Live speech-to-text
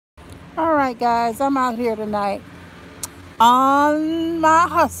All right, guys, I'm out here tonight on my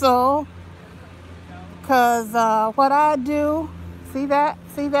hustle because what I do, see that?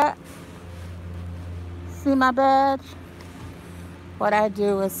 See that? See my badge? What I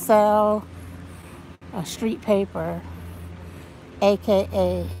do is sell a street paper,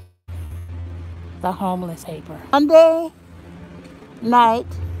 aka the homeless paper. Monday night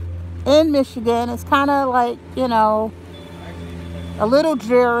in Michigan, it's kind of like, a little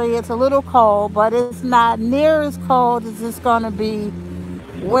dreary, it's a little cold, but it's not near as cold as it's going to be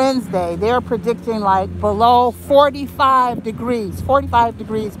Wednesday. They're predicting like below 45 degrees, 45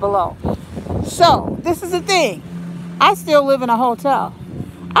 degrees below. So, this is the thing. I still live in a hotel.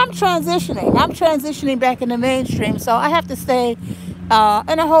 I'm transitioning. I'm transitioning back into mainstream, so I have to stay in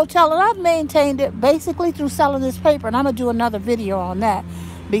a hotel, and I've maintained it basically through selling this paper. And I'm gonna do another video on that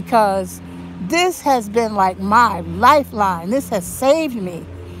because this has been like my lifeline. This has saved me,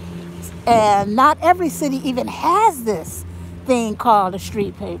 and not every city even has this thing called a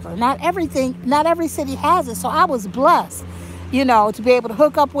street paper. Not every city has it. So I was blessed, to be able to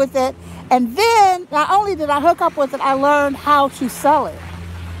hook up with it. And then not only did I hook up with it, I learned how to sell it.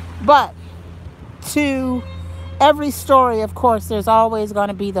 But to every story, of course, there's always going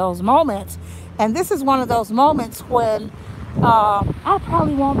to be those moments. And this is one of those moments when I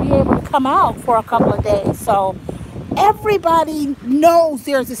probably won't be able to come out for a couple of days. So everybody knows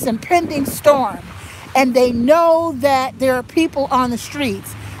there's this impending storm, and they know that there are people on the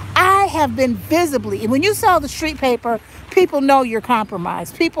streets. I have been visibly, and when you sell the street paper, people know you're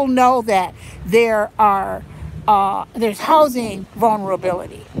compromised. People know that there's housing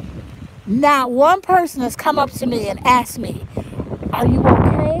vulnerability. Not one person has come up to me and asked me, "Are you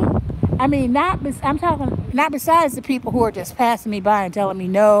okay?" I mean, I'm talking not besides the people who are just passing me by and telling me,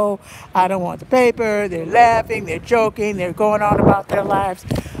 "No, I don't want the paper." They're laughing, they're joking, they're going on about their lives.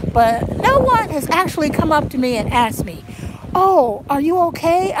 But no one has actually come up to me and asked me, "Oh, are you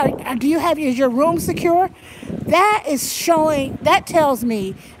okay? Is your room secure?" That tells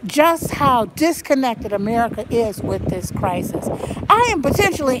me just how disconnected America is with this crisis. I am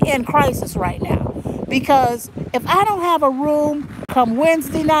potentially in crisis right now because if I don't have a room come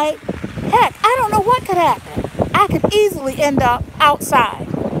Wednesday night, heck, I don't know what could happen. I could easily end up outside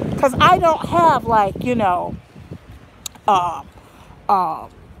because I don't have uh, uh,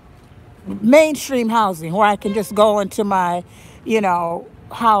 mainstream housing where I can just go into my,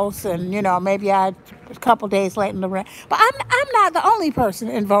 house and maybe a couple days late in the rent. But I'm not the only person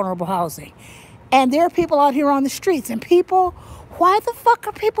in vulnerable housing, and there are people out here on the streets. And people, why the fuck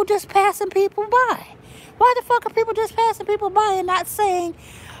are people just passing people by? Why the fuck are people just passing people by and not saying,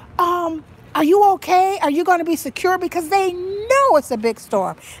 are you okay? Are you going to be secure? Because they know it's a big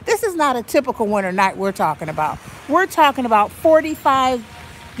storm. This is not a typical winter night we're talking about. We're talking about 45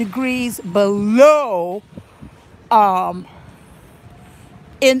 degrees below um,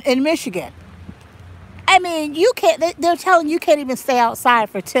 in Michigan. I mean, you can't. They're telling you can't even stay outside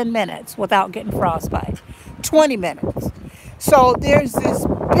for 10 minutes without getting frostbite. 20 minutes. So there's this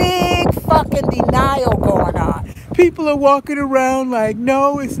big fucking denial going on. People are walking around like,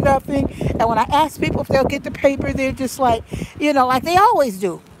 no, it's nothing. And when I ask people if they'll get the paper, they're just like, like they always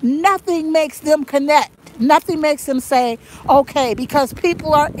do. Nothing makes them connect. Nothing makes them say, okay, because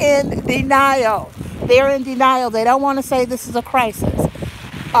people are in denial. They're in denial. They don't want to say this is a crisis.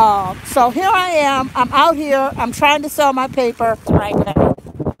 So here I am. I'm out here. I'm trying to sell my paper right now.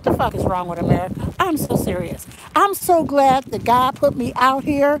 What the fuck is wrong with America? I'm so serious. I'm so glad that God put me out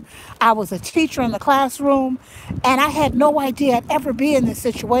here. I was a teacher in the classroom, and I had no idea I'd ever be in this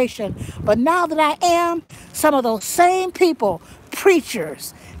situation. But now that I am, some of those same people,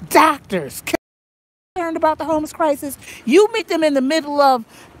 preachers, doctors, concerned about the homeless crisis, you meet them in the middle of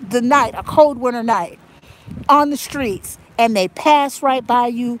the night, a cold winter night, on the streets, and they pass right by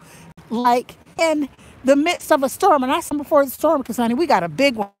you like in the midst of a storm. And I said before the storm, because honey, we got a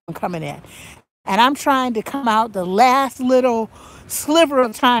big one coming in. And I'm trying to come out the last little sliver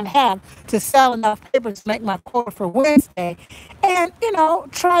of time I have to sell enough papers to make my quota for Wednesday, and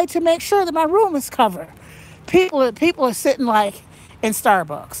try to make sure that my room is covered. People are sitting like in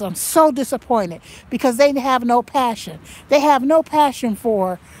Starbucks. I'm so disappointed because they have no passion. They have no passion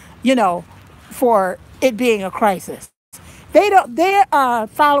you know, for it being a crisis. They are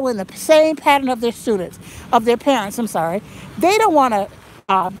following the same pattern of their students, of their parents, I'm sorry. They don't want to,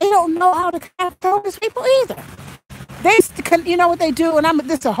 they don't know how to connect those people either. You know what they do, and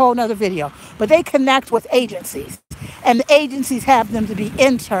this is a whole nother video, but they connect with agencies, and the agencies have them to be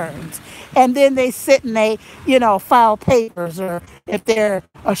interns, and then they sit and they, file papers, or if they're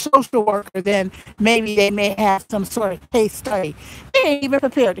a social worker, then maybe they may have some sort of case study. They ain't even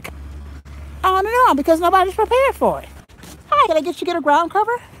prepared to. on and on because nobody's prepared for it. Hi, can I get a ground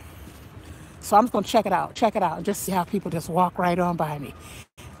cover? So I'm just gonna check it out, just see how people just walk right on by me.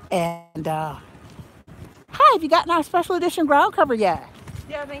 And hi, have you gotten our special edition ground cover yet?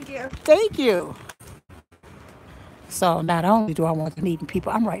 Yeah, thank you. Thank you. So not only do I want to meet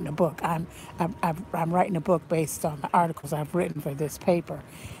people, I'm writing a book. I'm writing a book based on the articles I've written for this paper,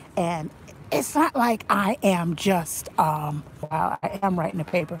 and it's not like I am just while I am writing a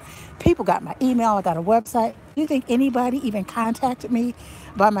paper. People got my email. I got a website. Do you think anybody even contacted me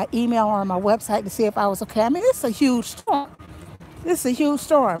by my email or my website to see if I was okay? I mean, it's a huge storm. This is a huge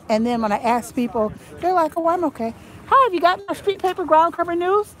storm. And then when I ask people, they're like, "Oh, I'm okay." Hi, have you gotten our street paper ground cover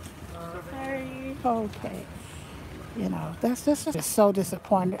news? Sorry. Okay. That's just so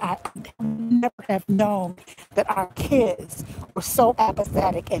disappointing. I never have known that our kids were so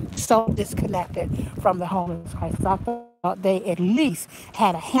apathetic and so disconnected from the homeless crisis. I thought they at least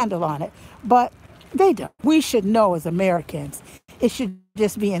had a handle on it, but they don't. We should know as Americans. It should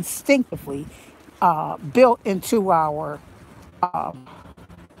just be instinctively built into our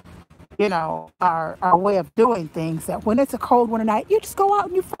way of doing things, that when it's a cold winter night, you just go out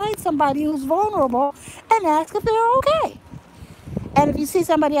and you find somebody who's vulnerable and ask if they're okay. And if you see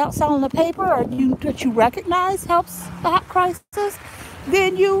somebody out selling a paper or that you recognize helps the hot crisis,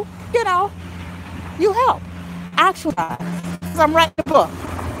 then you help. Actually, because I'm writing a book.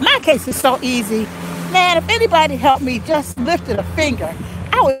 My case is so easy. Man, if anybody helped me, just lifted a finger,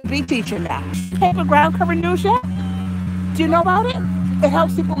 I would be teaching now. Paper ground cover news yet? Do you know about it? It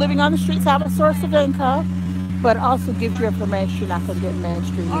helps people living on the streets have a source of income, but also gives you information you're not going to get in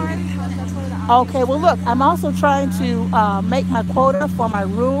mainstream media. Okay, well, look, I'm also trying to make my quota for my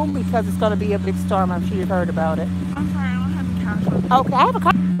room because it's going to be a big storm. I'm sure you've heard about it. I'm sorry, I don't have the cash on me. Okay, I have a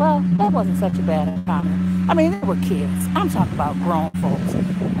car. Well, that wasn't such a bad comment. I mean, they were kids. I'm talking about grown folks.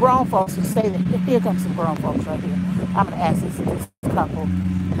 Grown folks who say that, here comes some grown folks right here. I'm going to ask this couple.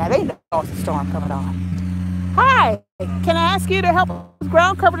 Now, they know it's a storm coming on. Hi, can I ask you to help with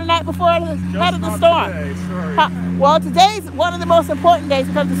ground cover the night before the head of the storm? Today, sorry. Well, today's one of the most important days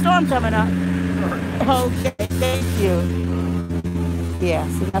because the storm's coming up. Okay, thank you. Yeah,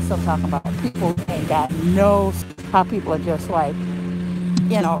 see, that's what I'm talking about. People ain't got no, how people are just like,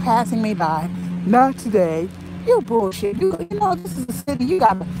 passing me by. Not today. You bullshit. This is the city. You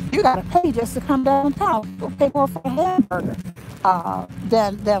gotta pay just to come downtown. You'll pay more for a hamburger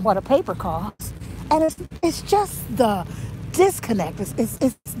than what a paper costs. And it's just the disconnect.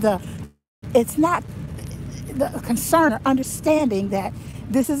 It's not the concern or understanding that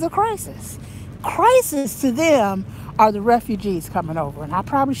this is a crisis. Crisis to them are the refugees coming over. And I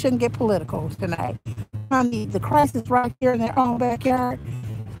probably shouldn't get political tonight. I mean, the crisis right here in their own backyard,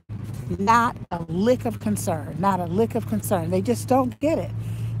 not a lick of concern. Not a lick of concern. They just don't get it.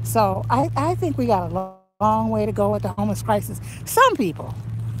 So I think we got a long way to go with the homeless crisis. Some people.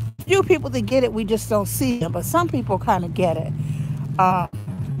 Few people that get it, we just don't see them, but some people kind of get it.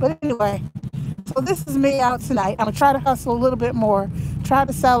 But anyway, so this is me out tonight. I'm gonna try to hustle a little bit more, try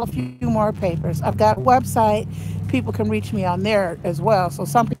to sell a few more papers. I've got a website. People can reach me on there as well. So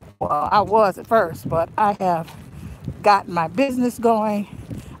some people, well, I was at first, but I have gotten my business going.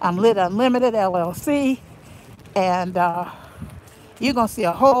 I'm Lit Unlimited LLC, and you're gonna see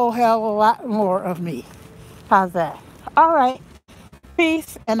a whole hell of a lot more of me. How's that? All right.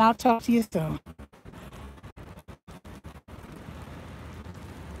 Peace, and I'll talk to you soon.